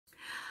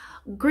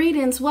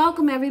Greetings,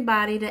 welcome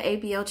everybody to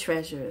ABO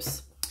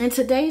Treasures. In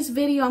today's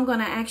video, I'm going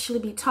to actually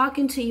be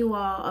talking to you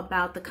all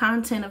about the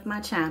content of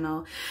my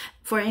channel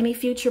for any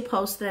future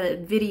posts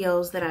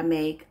videos that I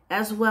make,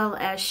 as well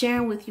as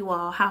sharing with you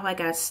all how I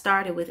got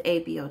started with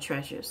ABO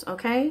Treasures,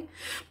 okay?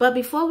 But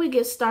before we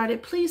get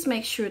started, please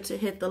make sure to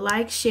hit the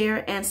like,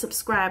 share, and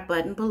subscribe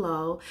button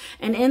below.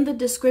 And in the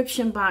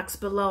description box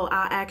below,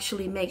 I'll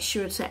actually make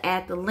sure to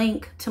add the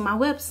link to my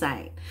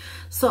website.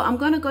 So I'm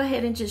going to go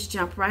ahead and just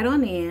jump right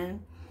on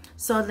in,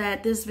 so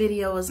that this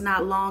video is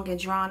not long and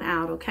drawn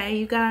out, okay,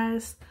 you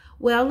guys?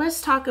 Well,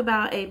 let's talk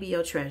about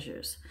ABO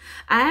Treasures.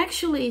 I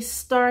actually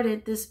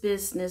started this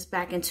business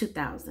back in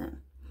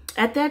 2000.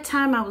 At that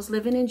time, I was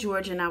living in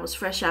Georgia and I was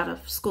fresh out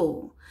of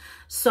school.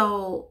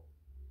 So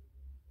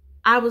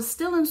I was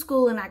still in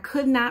school and I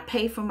could not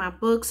pay for my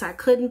books. I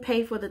couldn't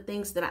pay for the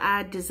things that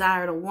I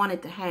desired or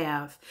wanted to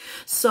have.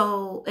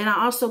 So, and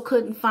I also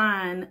couldn't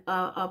find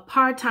a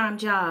part-time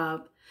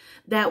job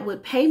that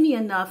would pay me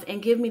enough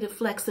and give me the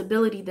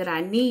flexibility that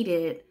I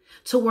needed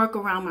to work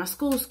around my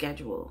school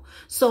schedule.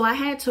 So I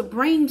had to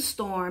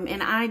brainstorm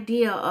an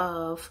idea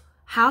of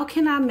how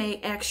can I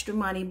make extra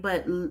money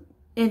but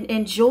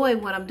enjoy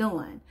what I'm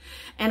doing.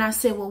 And I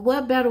said, well,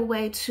 what better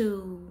way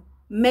to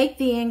make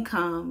the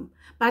income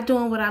by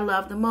doing what I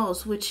love the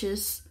most, which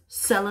is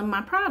selling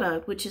my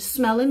product, which is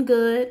smelling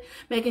good,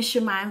 making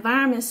sure my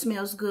environment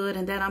smells good,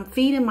 and that I'm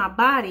feeding my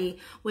body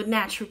with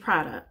natural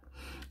product.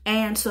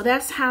 And so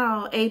that's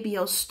how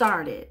ABO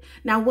started.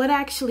 Now, what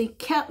actually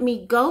kept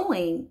me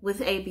going with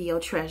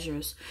ABO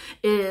Treasures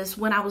is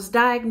when I was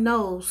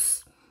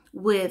diagnosed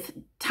with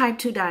type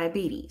 2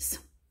 diabetes.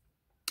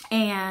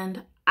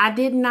 And I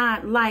did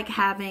not like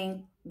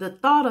the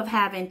thought of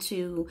having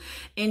to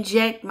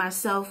inject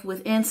myself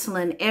with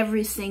insulin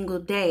every single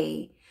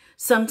day,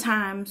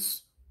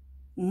 sometimes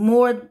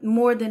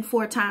more than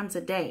 4 times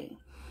a day.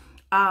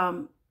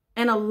 And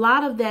a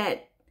lot of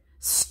that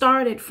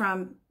started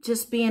from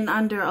just being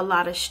under a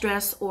lot of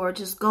stress or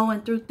just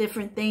going through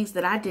different things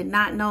that I did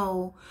not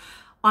know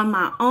on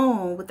my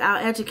own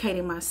without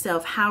educating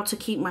myself how to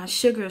keep my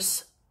sugar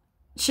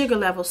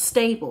levels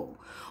stable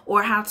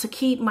or how to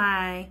keep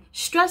my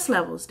stress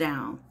levels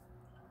down.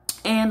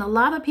 And a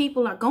lot of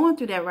people are going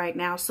through that right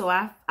now. So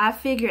I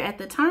figured at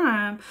the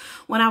time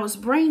when I was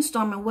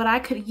brainstorming what I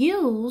could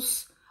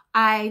use,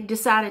 I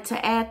decided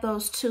to add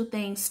those 2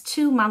 things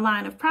to my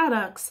line of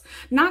products,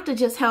 not to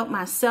just help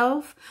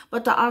myself,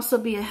 but to also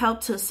be a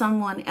help to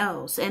someone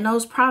else. And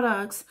those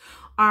products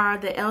are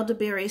the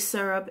elderberry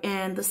syrup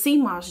and the sea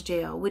moss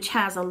gel, which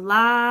has a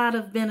lot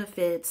of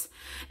benefits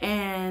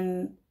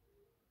and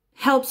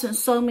helps in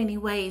so many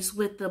ways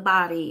with the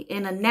body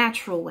in a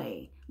natural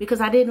way.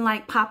 Because I didn't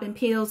like popping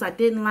pills. I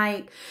didn't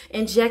like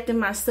injecting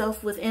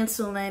myself with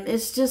insulin.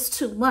 It's just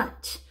too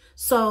much.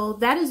 So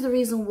that is the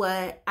reason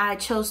why I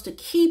chose to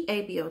keep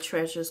ABO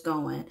Treasures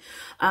going.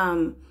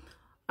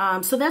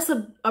 So that's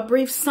a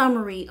brief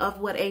summary of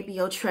what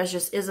ABO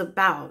Treasures is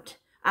about.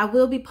 I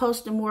will be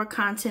posting more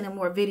content and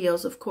more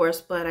videos, of course,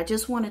 but I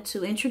just wanted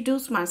to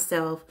introduce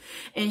myself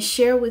and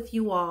share with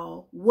you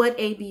all what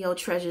ABO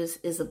Treasures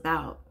is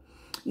about.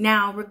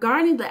 Now,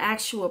 regarding the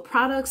actual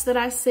products that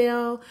I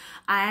sell,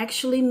 I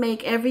actually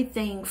make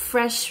everything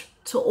fresh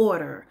to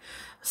order.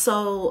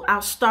 So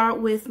I'll start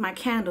with my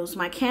candles.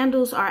 My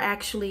candles are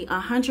actually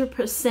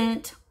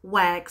 100%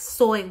 wax,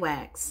 soy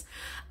wax.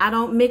 I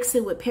don't mix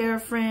it with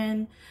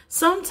paraffin.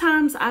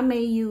 Sometimes I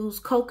may use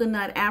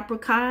coconut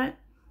apricot,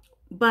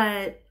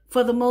 but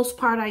for the most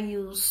part, I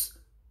use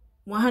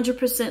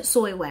 100%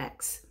 soy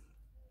wax.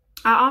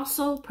 I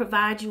also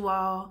provide you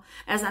all,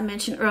 as I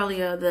mentioned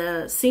earlier,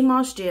 the sea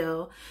moss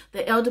gel,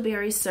 the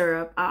elderberry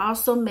syrup. I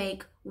also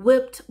make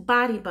whipped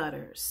body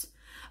butters.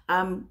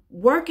 I'm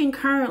working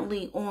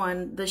currently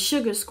on the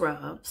sugar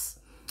scrubs.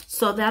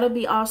 So that'll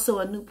be also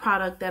a new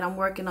product that I'm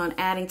working on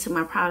adding to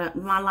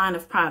my line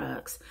of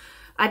products.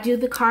 I do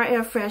the car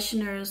air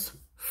fresheners,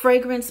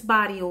 fragrance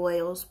body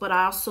oils, but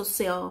I also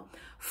sell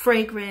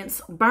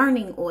fragrance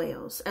burning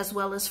oils as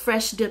well as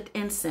fresh dipped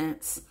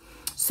incense.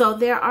 So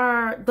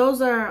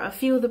those are a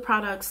few of the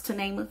products, to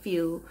name a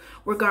few,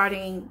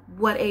 regarding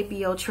what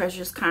ABO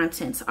Treasures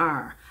contents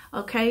are.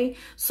 Okay,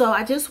 so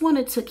I just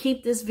wanted to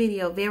keep this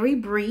video very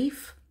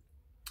brief,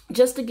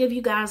 just to give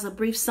you guys a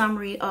brief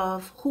summary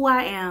of who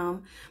I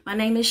am. My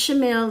name is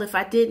Shamil. If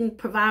I didn't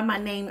provide my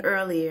name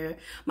earlier,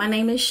 my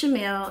name is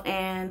Shamil,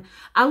 and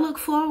I look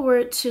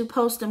forward to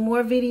posting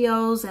more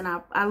videos, and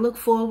I look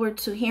forward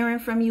to hearing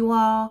from you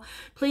all.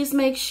 Please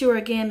make sure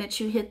again that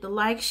you hit the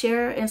like,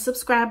 share, and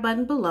subscribe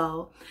button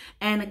below.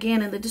 And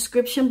again, in the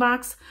description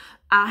box,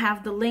 I'll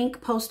have the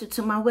link posted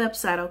to my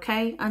website,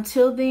 okay?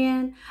 Until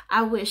then,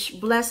 I wish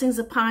blessings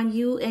upon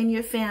you and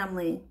your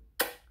family.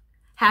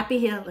 Happy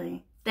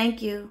healing.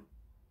 Thank you.